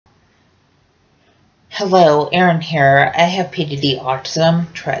Hello, Erin here. I have PDD,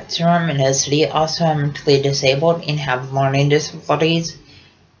 autism, Tourette syndrome, and OCD. Also, I'm mentally disabled and have learning disabilities.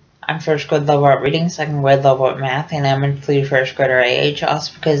 I'm first grade level at reading, second grade level at math, and I'm mentally first grader age.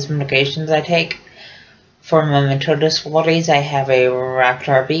 Also, because of medications I take for my mental disabilities, I have a rapid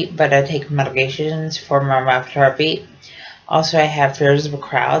heartbeat, but I take medications for my rapid heartbeat. Also, I have fears of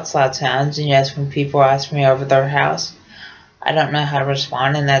crowds, loud sounds, and yes, when people ask me over their house, I don't know how to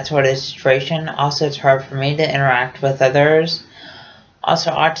respond in that sort of situation. Also, it's hard for me to interact with others. Also,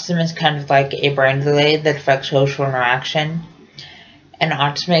 autism is kind of like a brain delay that affects social interaction. And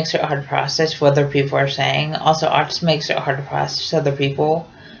autism makes it hard to process what other people are saying. Also, autism makes it hard to process other people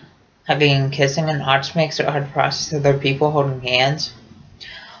hugging and kissing. And autism makes it hard to process other people holding hands.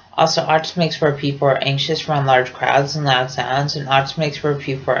 Also, autism makes where people are anxious around large crowds and loud sounds. And autism makes where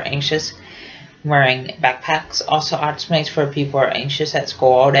people are anxious wearing backpacks. Also, autism makes where people are anxious at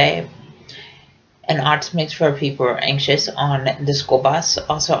school all day. And autism makes where people are anxious on the school bus.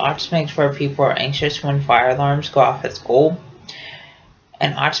 Also, autism makes where people are anxious when fire alarms go off at school.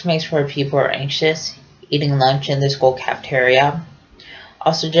 And autism makes where people are anxious eating lunch in the school cafeteria.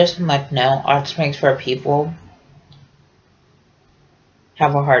 Also, just to let you know, autism makes where people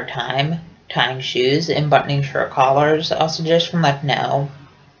have a hard time tying shoes and buttoning shirt collars. Also, just to let you know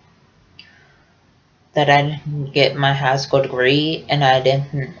that I didn't get my high school degree and I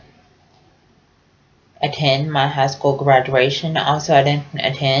didn't attend my high school graduation. Also, I didn't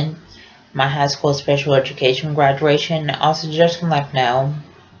attend my high school special education graduation. Also, just to let you know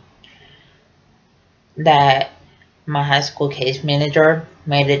that my high school case manager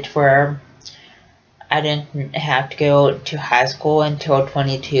made it to where I didn't have to go to high school until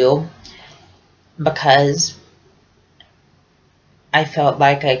 22 because I felt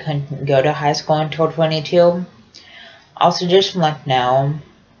like I couldn't go to high school until 22. Also, just to let you know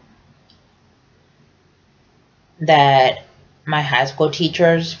that my high school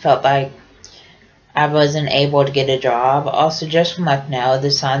teachers felt like I wasn't able to get a job. Also, just to let you know,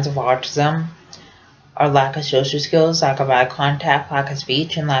 the signs of autism are lack of social skills, lack of eye contact, lack of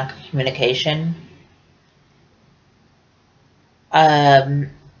speech, and lack of communication. And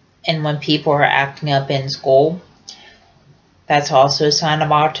when people are acting up in school, that's also a sign of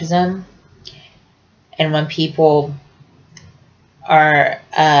autism. And when people are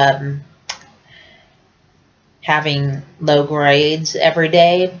having low grades every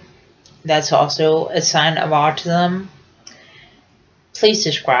day, that's also a sign of autism. Please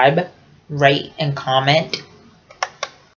subscribe, rate, and comment.